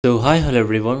So hi, hello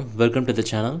everyone, welcome to the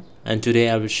channel, and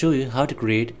today I will show you how to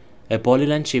create a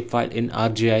polyline shapefile in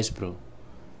ArcGIS Pro.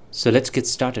 So let's get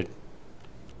started.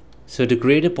 So to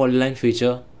create a polyline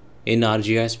feature in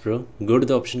ArcGIS Pro, go to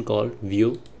the option called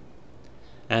View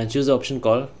and choose the option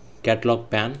called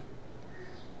Catalog Pan.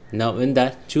 Now in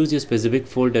that, choose your specific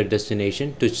folder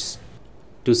destination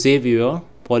to save your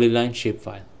polyline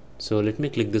shapefile. So let me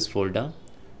click this folder.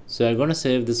 So I'm going to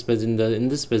save this in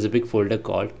this specific folder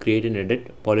called Create and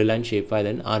Edit Polyline Shapefile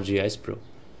in ArcGIS Pro.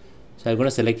 So I'm going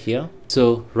to select here.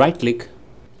 So right click,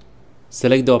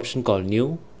 select the option called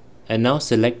New, and now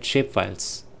select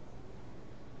Shapefiles.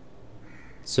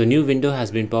 So new window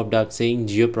has been popped up saying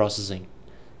Geoprocessing.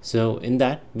 So in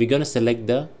that, we're going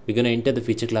to enter the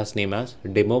feature class name as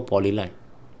Demo Polyline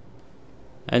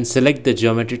and select the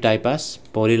geometry type as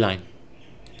Polyline.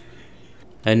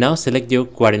 And now select your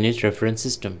coordinate reference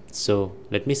system. So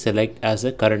let me select as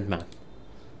a current map.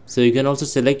 So you can also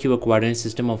select your coordinate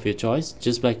system of your choice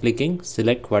just by clicking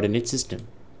select coordinate system.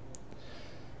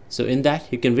 So in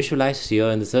that, you can visualize here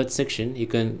in the search section, you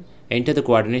can enter the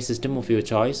coordinate system of your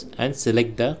choice and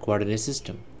select the coordinate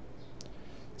system.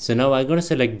 So now I'm going to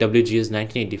select WGS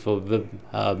 1980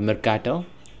 for Mercator.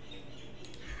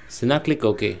 So now click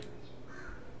OK.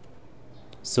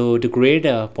 So to create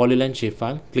a polyline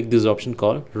shapefile, click this option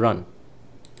called Run.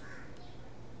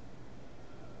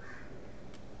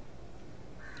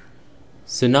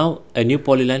 So now a new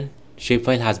polyline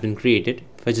shapefile has been created,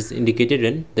 which is indicated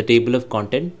in the table of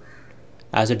content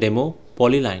as a demo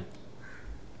polyline.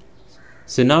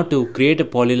 So now to create a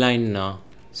polyline,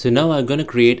 I'm going to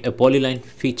create a polyline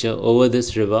feature over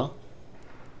this river.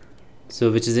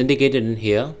 So which is indicated in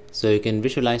here. So you can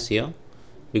visualize here.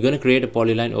 We're going to create a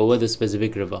polyline over this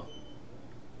specific river.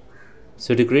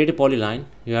 So to create a polyline,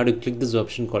 you have to click this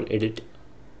option called Edit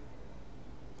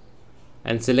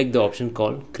and select the option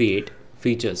called Create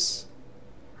Features.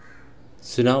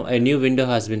 So now a new window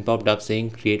has been popped up saying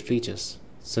Create Features.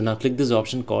 So now click this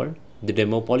option called the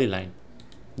Demo Polyline.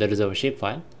 That is our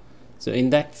shapefile. So in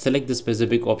that, select the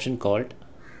specific option called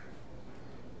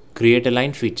Create a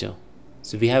Line Feature.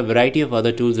 So we have a variety of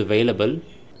other tools available.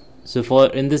 So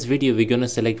in this video, we're going to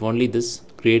select only this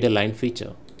Create a Line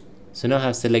Feature. So now I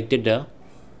have selected the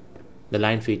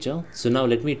line feature. So now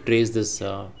let me trace this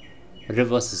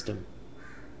river system.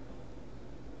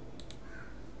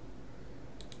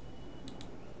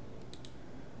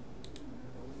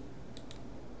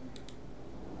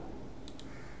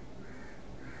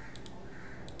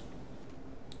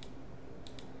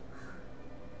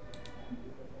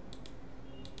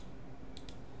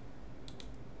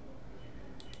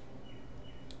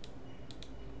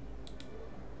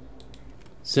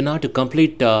 So now to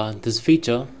complete this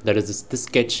feature, that is this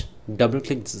sketch, double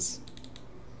click this.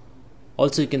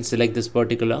 Also you can select this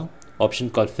particular option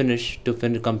called Finish to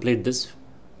complete this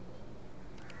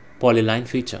polyline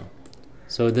feature.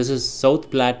 So this is South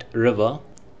Platte River.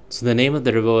 So the name of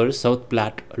the river is South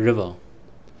Platte River.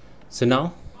 So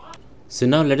now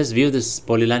let us view this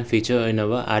polyline feature in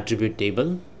our attribute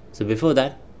table. So before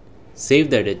that, save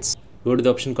the edits. Go to the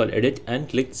option called Edit and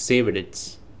click Save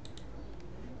Edits.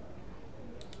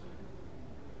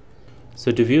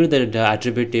 So to view the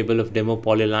attribute table of demo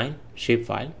polyline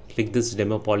shapefile, click this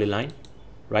demo polyline,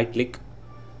 right click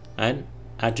and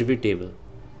attribute table.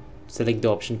 Select the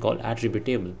option called attribute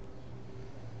table.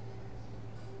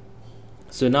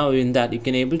 So now in that, you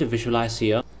can able to visualize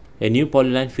here a new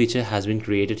polyline feature has been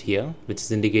created here, which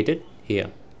is indicated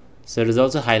here. So it is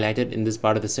also highlighted in this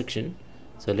part of the section.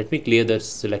 So let me clear the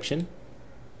selection.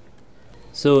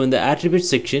 So in the attribute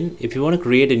section, if you want to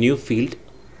create a new field,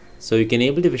 so you can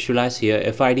able to visualize here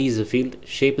FID is a field,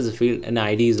 shape is a field, and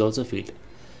ID is also a field.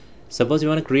 Suppose you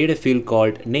want to create a field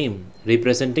called name,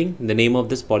 representing the name of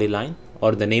this polyline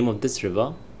or the name of this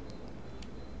river.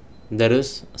 There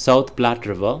is South Platte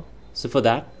River. So for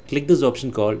that, click this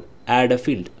option called Add a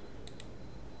Field.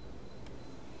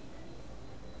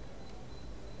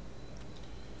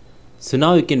 So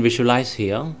now you can visualize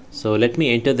here. So let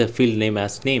me enter the field name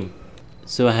as name.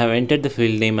 So I have entered the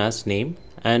field name as name.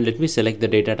 And let me select the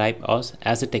data type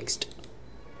as a text.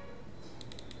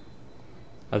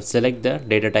 I'll select the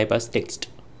data type as text.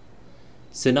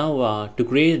 So now to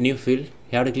create a new field,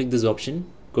 you have to click this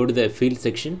option, go to the field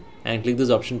section and click this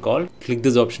option called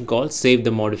Save the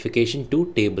Modification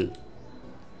to Table.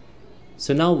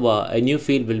 So now a new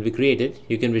field will be created.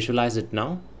 You can visualize it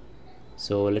now.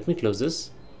 So let me close this.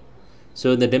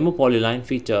 So the demo polyline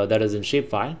feature that is in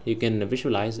shapefile, you can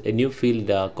visualize a new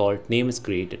field called name is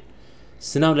created.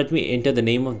 So now let me enter the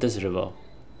name of this river.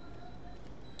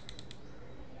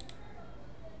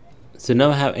 So now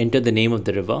I have entered the name of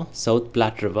the river, South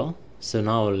Platte River. So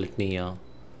now let me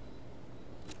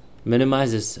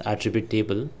minimize this attribute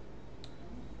table.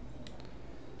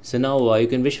 So now you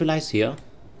can visualize here.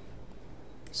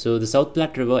 So the South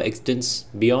Platte River extends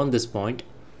beyond this point.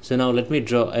 So now let me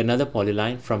draw another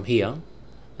polyline from here,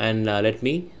 and let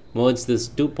me merge these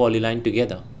two polyline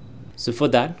together. So for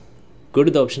that, go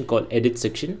to the option called Edit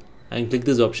Section and click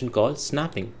this option called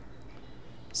Snapping.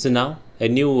 So now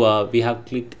we have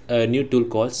clicked a new tool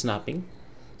called Snapping.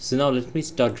 So now let me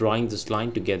start drawing this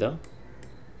line together.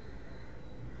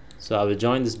 So I will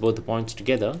join both the points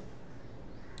together.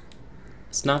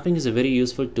 Snapping is a very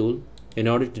useful tool in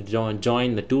order to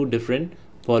join the two different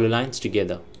polylines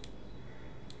together.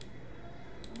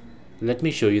 Let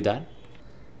me show you that.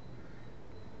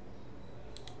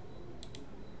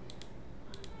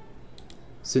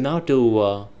 So now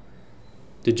to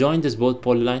join both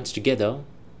polylines together,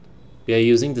 we are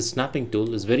using the snapping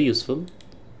tool. Is very useful.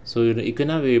 So you can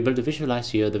now be able to visualize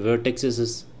here the vertexes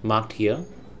is marked here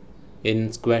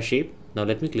in square shape. Now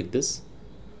let me click this.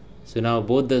 So now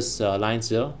both these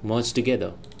lines are merged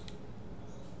together.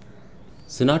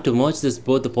 So now to merge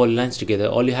both the polylines together,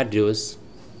 all you have to do is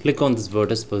click on this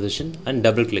vertex position and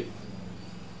double click.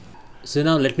 So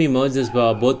now let me merge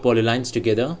both polylines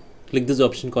together. Click this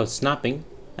option called Snapping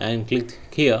and click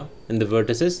here in the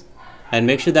vertices, and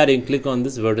make sure that you click on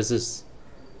this vertices.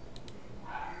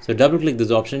 So double click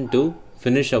this option to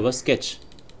finish our sketch.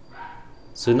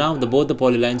 So now both the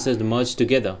polylines are merged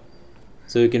together.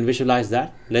 So you can visualize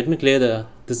that. Let me clear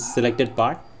this selected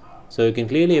part. So you can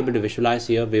clearly able to visualize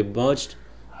here we merged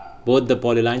both the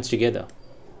polylines together.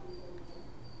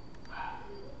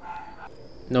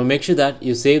 Now make sure that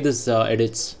you save this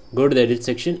edits. Go to the edit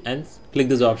section and click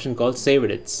this option called Save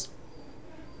Edits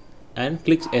and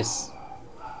click Yes.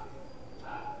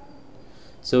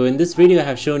 So in this video I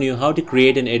have shown you how to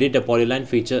create and edit a polyline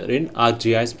feature in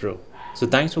ArcGIS Pro. So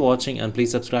thanks for watching, and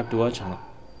please subscribe to our channel.